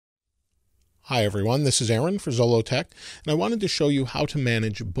Hi everyone, this is Aaron for zollotech, and I wanted to show you how to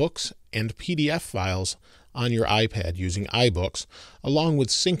manage books and PDF files on your iPad using iBooks, along with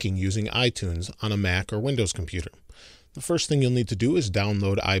syncing using iTunes on a Mac or Windows computer. The first thing you'll need to do is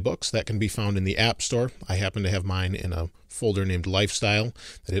download iBooks. That can be found in the App Store. I happen to have mine in a folder named Lifestyle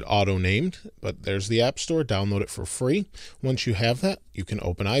that it auto-named, but there's the App Store. Download it for free. Once you have that, you can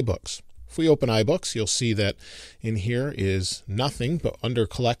open iBooks. If we open iBooks, you'll see that in here is nothing, but under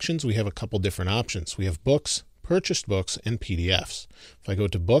collections, we have a couple different options. We have books, purchased books, and PDFs. If I go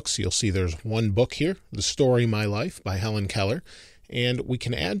to books, you'll see there's one book here, The Story My Life by Helen Keller, and we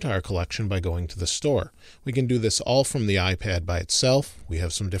can add to our collection by going to the store. We can do this all from the iPad by itself. We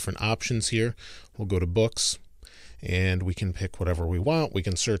have some different options here. We'll go to books, and we can pick whatever we want. We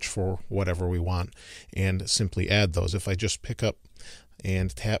can search for whatever we want and simply add those. If I just pick up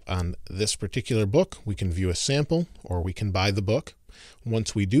and tap on this particular book, we can view a sample or we can buy the book.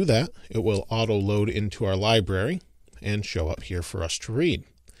 Once we do that, it will auto load into our library and show up here for us to read.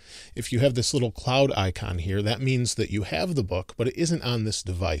 If you have this little cloud icon here, that means that you have the book, but it isn't on this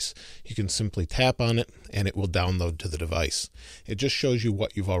device. You can simply tap on it and it will download to the device. It just shows you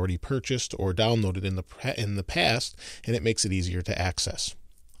what you've already purchased or downloaded in the past, and it makes it easier to access.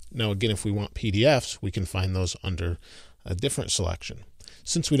 Now again, if we want PDFs, we can find those under a different selection.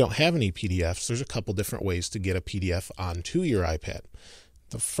 Since we don't have any PDFs, there's a couple different ways to get a PDF onto your iPad.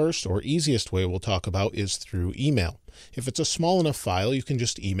 The first or easiest way we'll talk about is through email. If it's a small enough file, you can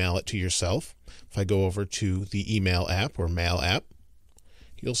just email it to yourself. If I go over to the email app or mail app,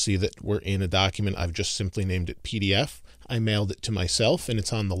 you'll see that we're in a document. I've just simply named it PDF. I mailed it to myself and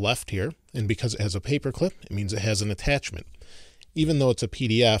it's on the left here. And because it has a paperclip, it means it has an attachment. Even though it's a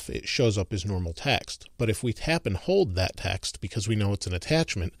PDF, it shows up as normal text. But if we tap and hold that text, because we know it's an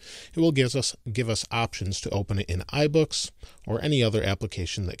attachment, it will give us options to open it in iBooks or any other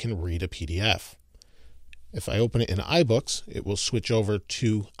application that can read a PDF. If I open it in iBooks, it will switch over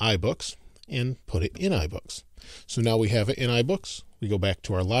to iBooks and put it in iBooks. So now we have it in iBooks. We go back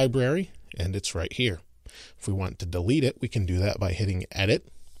to our library and it's right here. If we want to delete it, we can do that by hitting Edit,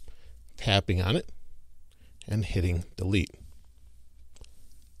 tapping on it, and hitting Delete.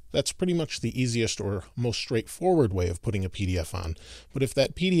 That's pretty much the easiest or most straightforward way of putting a PDF on. But if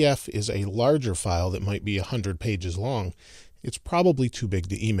that PDF is a larger file that might be 100 pages long, it's probably too big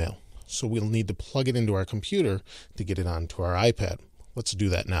to email. So we'll need to plug it into our computer to get it onto our iPad. Let's do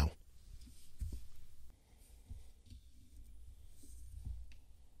that now.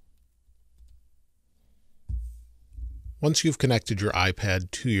 Once you've connected your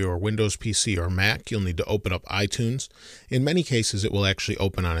iPad to your Windows PC or Mac, you'll need to open up iTunes. In many cases, it will actually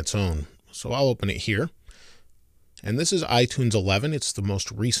open on its own. So I'll open it here. And this is iTunes 11. It's the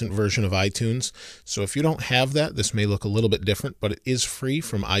most recent version of iTunes. So if you don't have that, this may look a little bit different, but it is free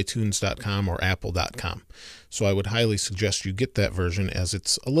from iTunes.com or Apple.com. So I would highly suggest you get that version, as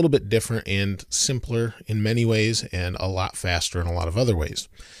it's a little bit different and simpler in many ways and a lot faster in a lot of other ways.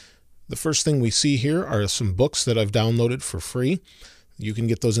 The first thing we see here are some books that I've downloaded for free. You can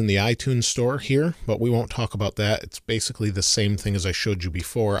get those in the iTunes store here, but we won't talk about that. It's basically the same thing as I showed you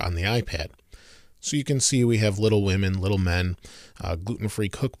before on the iPad. So you can see we have Little Women, Little Men, Gluten-Free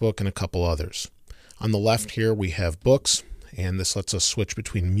Cookbook, and a couple others. On the left here we have books, and this lets us switch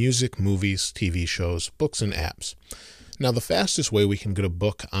between music, movies, TV shows, books, and apps. Now the fastest way we can get a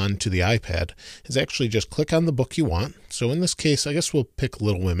book onto the iPad is actually just click on the book you want. So in this case, I guess we'll pick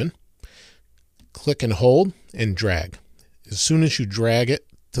Little Women. Click and hold and drag. As soon as you drag it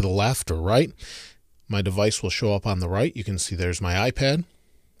to the left or right, my device will show up on the right. You can see there's my iPad.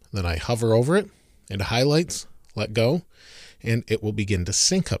 Then I hover over it and highlights, let go, and it will begin to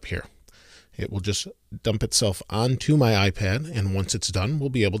sync up here. It will just dump itself onto my iPad, and once it's done, we'll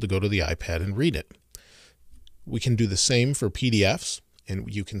be able to go to the iPad and read it. We can do the same for PDFs, and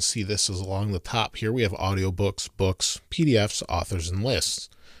you can see this is along the top here. We have audiobooks, books, PDFs, authors, and lists.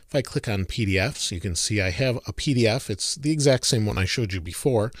 If I click on PDFs, you can see I have a PDF. It's the exact same one I showed you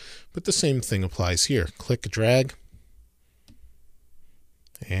before, but the same thing applies here. Click, drag,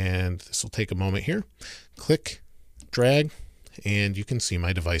 and this will take a moment here. Click, drag, and you can see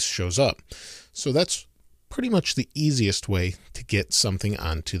my device shows up. So that's pretty much the easiest way to get something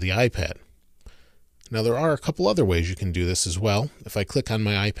onto the iPad. Now there are a couple other ways you can do this as well. If I click on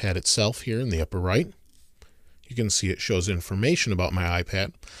my iPad itself here in the upper right, you can see it shows information about my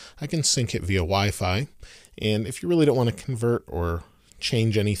iPad. I can sync it via Wi-Fi, and if you really don't want to convert or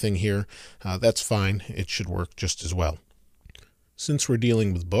change anything here, that's fine. It should work just as well. Since we're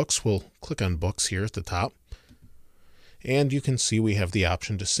dealing with books, we'll click on Books here at the top, and you can see we have the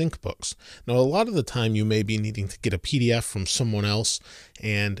option to sync books. Now, a lot of the time you may be needing to get a PDF from someone else,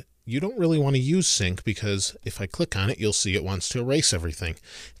 and you don't really want to use sync, because if I click on it, you'll see it wants to erase everything.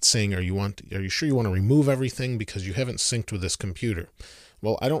 It's saying, are you sure you want to remove everything because you haven't synced with this computer?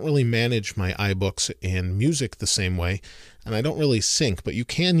 Well, I don't really manage my iBooks and music the same way, and I don't really sync, but you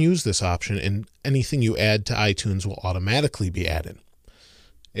can use this option, and anything you add to iTunes will automatically be added.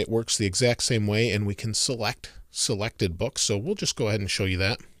 It works the exact same way, and we can select selected books. So we'll just go ahead and show you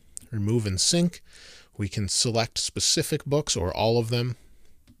that. Remove and sync. We can select specific books or all of them.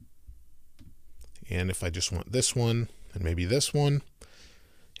 And if I just want this one and maybe this one,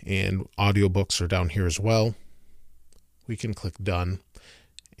 and audiobooks are down here as well, we can click done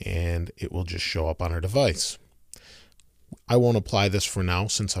and it will just show up on our device. I won't apply this for now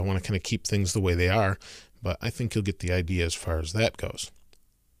since I want to kind of keep things the way they are, but I think you'll get the idea as far as that goes.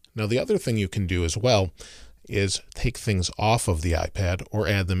 Now, the other thing you can do as well is take things off of the iPad or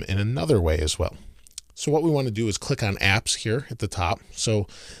add them in another way as well. So what we want to do is click on apps here at the top. So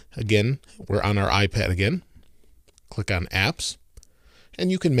again, we're on our iPad again. Click on apps,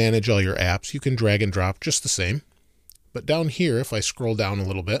 and you can manage all your apps. You can drag and drop just the same. But down here, if I scroll down a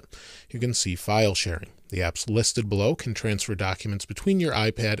little bit, you can see file sharing. The apps listed below can transfer documents between your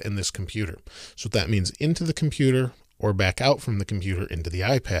iPad and this computer. So what that means, into the computer or back out from the computer into the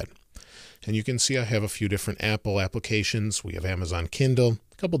iPad. And you can see I have a few different Apple applications. We have Amazon Kindle,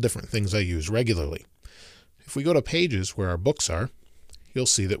 a couple different things I use regularly. If we go to Pages, where our books are, you'll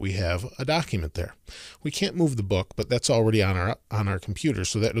see that we have a document there. We can't move the book, but that's already on our computer,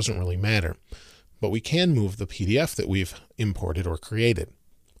 so that doesn't really matter. But we can move the PDF that we've imported or created.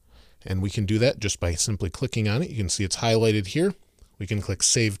 And we can do that just by simply clicking on it. You can see it's highlighted here. We can click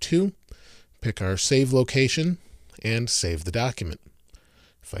Save To, pick our save location, and save the document.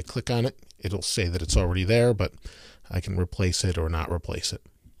 If I click on it, it'll say that it's already there, but I can replace it or not replace it.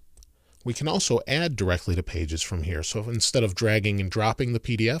 We can also add directly to Pages from here. So instead of dragging and dropping the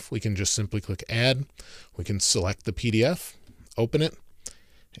PDF, we can just simply click Add. We can select the PDF, open it,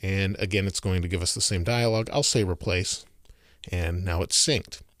 and again, it's going to give us the same dialog. I'll say Replace, and now it's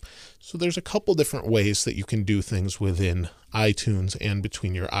synced. So there's a couple different ways that you can do things within iTunes and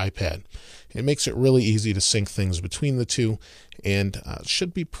between your iPad. It makes it really easy to sync things between the two, and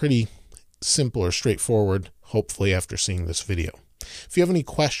should be pretty simple or straightforward, hopefully, after seeing this video. If you have any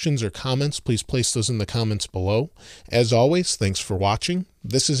questions or comments, please place those in the comments below. As always, thanks for watching.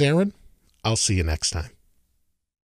 This is Aaron. I'll see you next time.